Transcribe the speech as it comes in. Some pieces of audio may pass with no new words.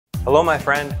Hello, my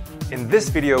friend. In this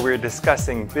video, we're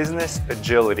discussing business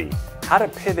agility, how to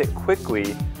pivot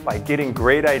quickly by getting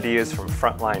great ideas from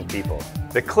frontline people.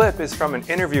 The clip is from an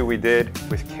interview we did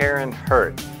with Karin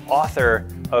Hurt, author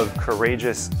of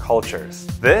Courageous Cultures.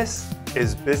 This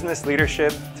is Business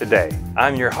Leadership Today.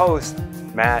 I'm your host,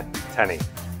 Matt Tenney.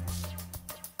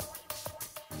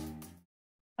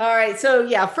 All right. So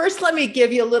first let me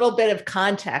give you a little bit of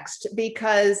context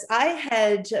because I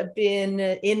had been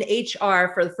in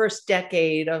HR for the first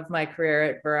decade of my career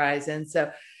at Verizon.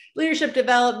 So leadership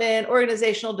development,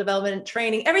 organizational development,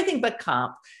 training, everything but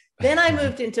comp. Then I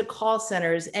moved into call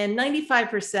centers and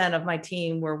 95% of my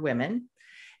team were women.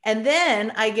 And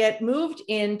then I get moved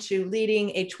into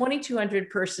leading a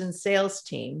 2,200 person sales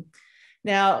team.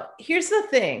 Now, here's the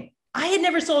thing. I had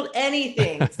never sold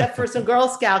anything except for some Girl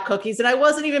Scout cookies, and I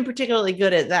wasn't even particularly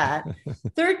good at that.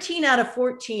 13 out of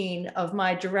 14 of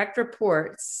my direct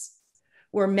reports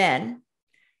were men.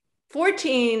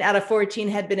 14 out of 14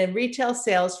 had been in retail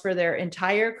sales for their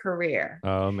entire career.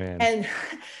 Oh, man. And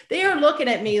they are looking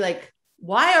at me like,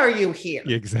 why are you here?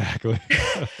 Exactly.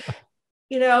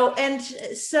 And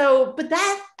so, but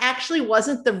that actually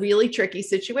wasn't the really tricky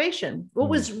situation. What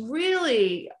was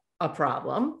really a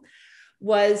problem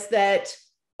was that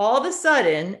all of a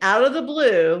sudden, out of the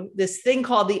blue, this thing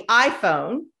called the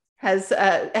iPhone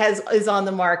is on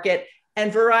the market,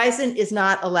 and Verizon is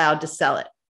not allowed to sell it.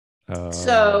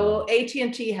 So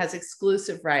AT&T has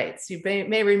exclusive rights. You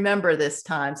may remember this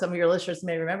time. Some of your listeners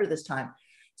may remember this time.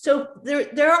 So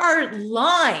there are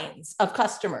lines of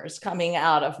customers coming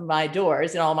out of my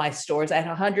doors in all my stores. I had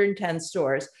 110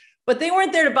 stores. But they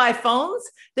weren't there to buy phones.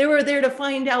 They were there to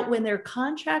find out when their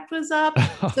contract was up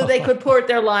so they could port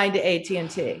their line to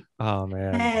AT&T. Oh,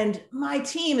 man. And my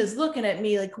team is looking at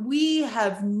me like, we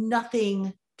have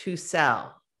nothing to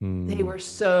sell. They were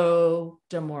so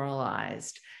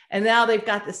demoralized. And now they've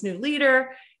got this new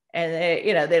leader and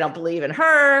they don't believe in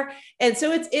her. And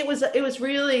so it was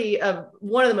really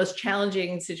one of the most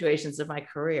challenging situations of my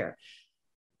career.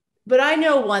 But I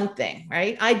know one thing,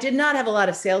 right? I did not have a lot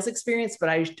of sales experience, but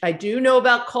I do know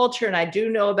about culture and I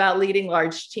do know about leading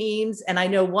large teams. And I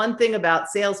know one thing about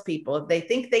salespeople. If they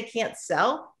think they can't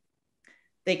sell,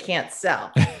 they can't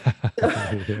sell.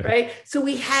 Right? So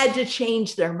we had to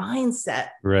change their mindset.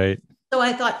 Right. So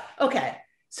I thought, okay,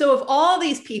 so of all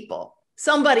these people,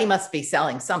 somebody must be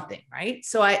selling something, right?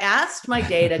 So I asked my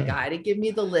data guy to give me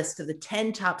the list of the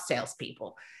 10 top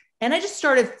salespeople. And I just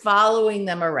started following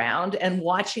them around and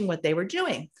watching what they were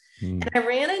doing. And I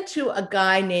ran into a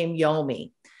guy named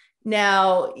Yomi.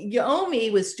 Now,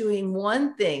 Yomi was doing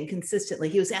one thing consistently.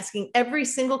 He was asking every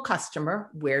single customer,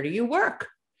 where do you work?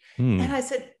 And I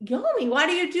said, Yomi, why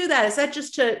do you do that? Is that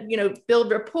just to,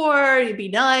 build rapport, you be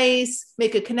nice,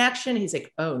 make a connection? He's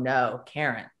like, oh no,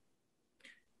 Karin,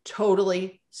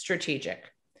 totally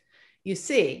strategic. You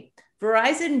see,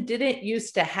 Verizon didn't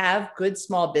used to have good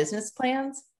small business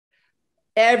plans.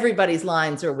 Everybody's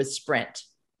lines are with Sprint,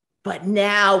 but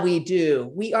now we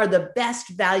do. We are the best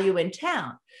value in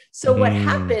town. So what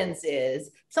happens is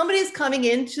somebody's coming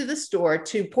into the store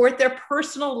to port their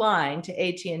personal line to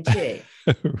AT&T.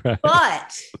 Right.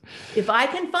 But if I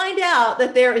can find out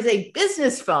that there is a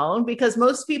business phone, because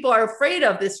most people are afraid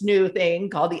of this new thing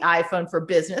called the iPhone for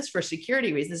business for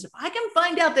security reasons, if I can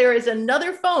find out there is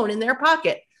another phone in their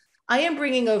pocket, I am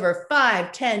bringing over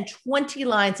 5, 10, 20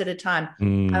 lines at a time.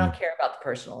 I don't care about the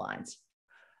personal lines.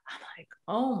 I'm like,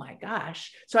 oh my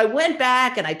gosh. So I went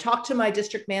back and I talked to my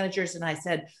district managers and I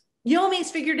said, Yomi's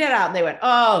figured it out. And they went,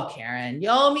 oh, Karin,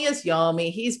 Yomi is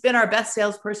Yomi. He's been our best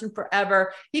salesperson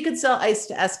forever. He could sell ice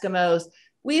to Eskimos.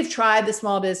 We've tried the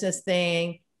small business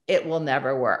thing. It will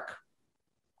never work.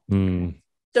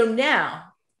 So now,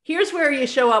 here's where you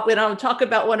show up when I talk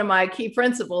about one of my key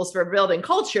principles for building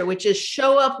culture, which is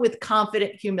show up with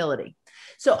confident humility.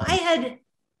 So I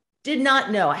did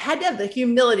not know. I had to have the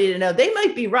humility to know they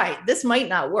might be right. This might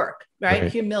not work,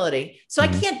 right? Humility. So I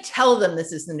can't tell them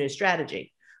this is the new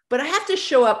strategy, but I have to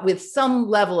show up with some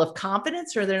level of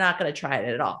confidence or they're not going to try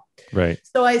it at all. Right.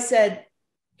 So I said,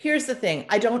 here's the thing.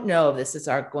 I don't know if this is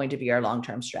going to be our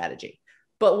long-term strategy,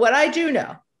 but what I do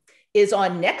know is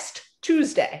on next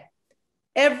Tuesday,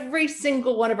 every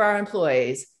single one of our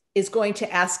employees is going to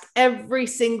ask every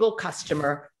single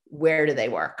customer, where do they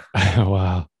work?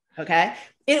 Wow. Okay.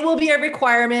 It will be a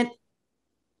requirement.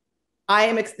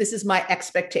 This is my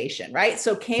expectation, right?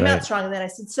 So came out strong. And then I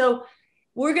said, so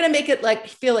we're going to make it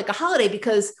feel like a holiday,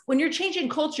 because when you're changing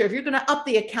culture, if you're going to up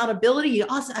the accountability, you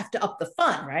also have to up the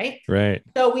fun, right? Right.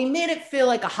 So we made it feel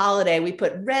like a holiday. We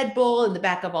put Red Bull in the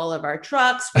back of all of our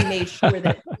trucks. We made sure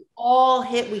that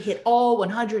we hit all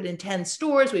 110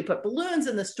 stores. We put balloons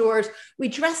in the stores. We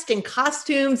dressed in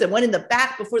costumes and went in the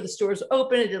back before the stores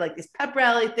opened. I did like these pep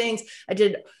rally things. I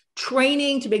did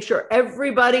training to make sure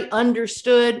everybody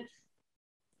understood.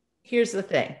 Here's the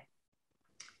thing.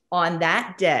 On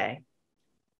that day,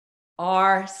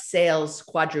 our sales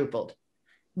quadrupled.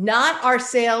 Not our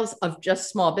sales of just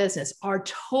small business, our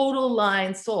total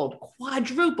line sold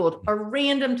quadrupled a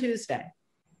random Tuesday.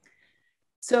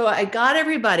 So I got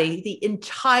everybody, the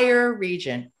entire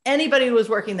region, anybody who was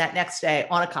working that next day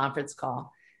on a conference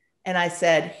call. And I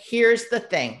said, here's the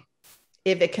thing.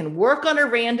 If it can work on a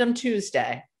random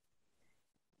Tuesday,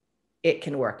 it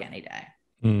can work any day.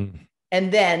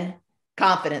 And then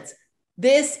confidence.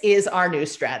 This is our new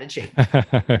strategy.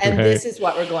 And this is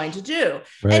what we're going to do.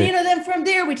 Right. And, then from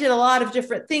there, we did a lot of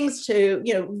different things to,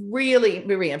 really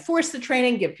reinforce the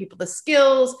training, give people the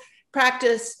skills,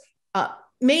 practice,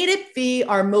 made it be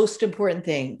our most important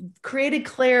thing, created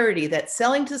clarity that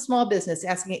selling to small business,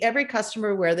 asking every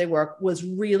customer where they work was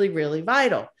really, really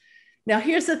vital. Now,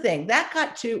 here's the thing that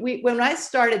got to, when I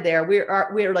started there, we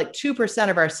were like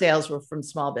 2% of our sales were from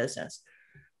small business.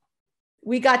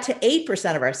 We got to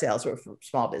 8% of our sales were from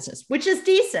small business, which is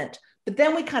decent, but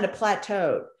then we kind of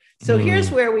plateaued. So here's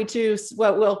where we do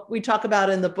what we talk about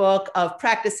in the book of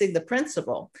practicing the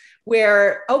principle,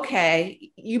 where, okay,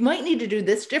 you might need to do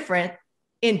this different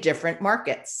in different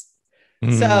markets.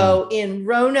 So in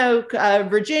Roanoke,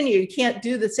 Virginia, you can't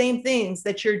do the same things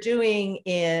that you're doing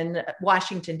in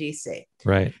Washington, D.C.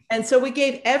 Right. And so we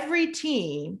gave every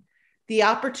team the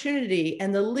opportunity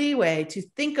and the leeway to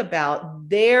think about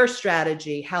their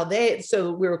strategy,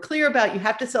 so we were clear about you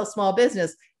have to sell small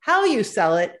business. How you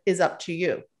sell it is up to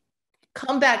you.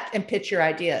 Come back and pitch your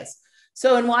ideas.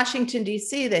 So in Washington,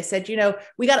 D.C., they said,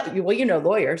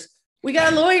 lawyers. We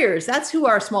got lawyers. That's who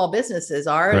our small businesses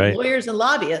are, right. Lawyers and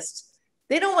lobbyists.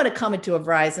 They don't want to come into a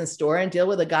Verizon store and deal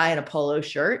with a guy in a polo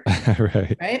shirt.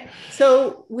 Right.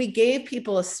 So we gave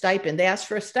people a stipend. They asked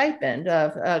for a stipend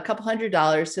of a couple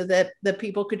 $100 so that the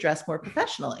people could dress more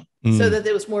professionally, so that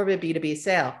there was more of a B2B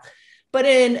sale. But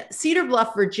in Cedar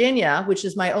Bluff, Virginia, which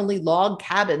is my only log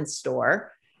cabin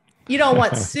store, you don't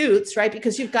want suits, right?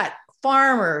 Because you've got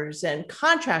farmers and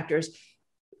contractors,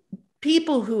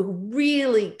 people who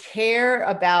really care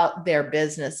about their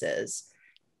businesses.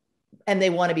 And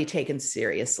they want to be taken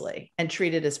seriously and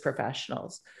treated as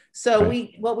professionals. So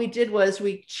what we did was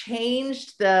we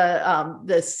changed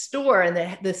the store,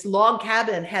 and this log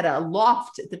cabin had a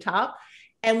loft at the top,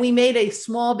 and we made a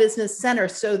small business center.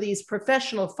 So these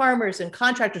professional farmers and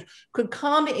contractors could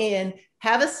come in,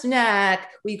 have a snack,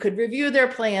 we could review their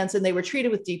plans, and they were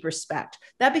treated with deep respect.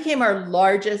 That became our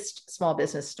largest small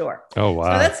business store. Oh,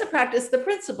 wow. So that's the practice, the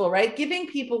principle, right? Giving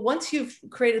people, once you've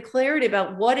created clarity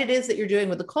about what it is that you're doing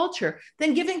with the culture,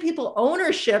 then giving people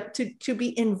ownership to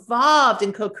be involved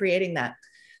in co-creating that.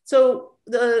 So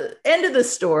the end of the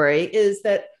story is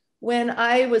that when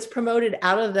I was promoted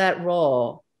out of that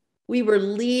role, we were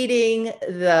leading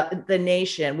the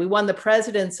nation. We won the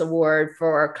President's Award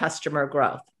for customer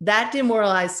growth. That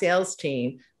demoralized sales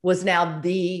team was now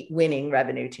the winning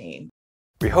revenue team.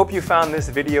 We hope you found this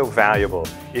video valuable.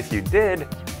 If you did,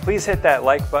 please hit that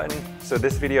like button so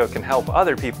this video can help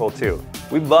other people too.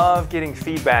 We love getting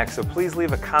feedback, so please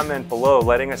leave a comment below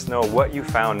letting us know what you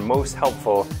found most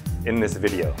helpful in this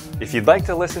video. If you'd like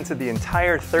to listen to the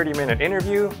entire 30-minute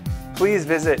interview, please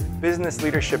visit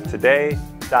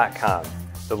businessleadershiptoday.com.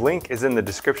 The link is in the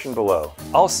description below.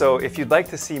 Also, if you'd like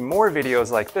to see more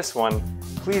videos like this one,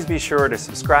 please be sure to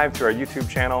subscribe to our YouTube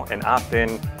channel and opt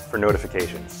in for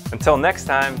notifications. Until next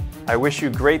time, I wish you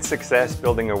great success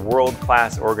building a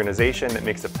world-class organization that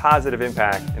makes a positive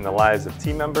impact in the lives of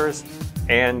team members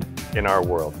and in our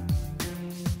world.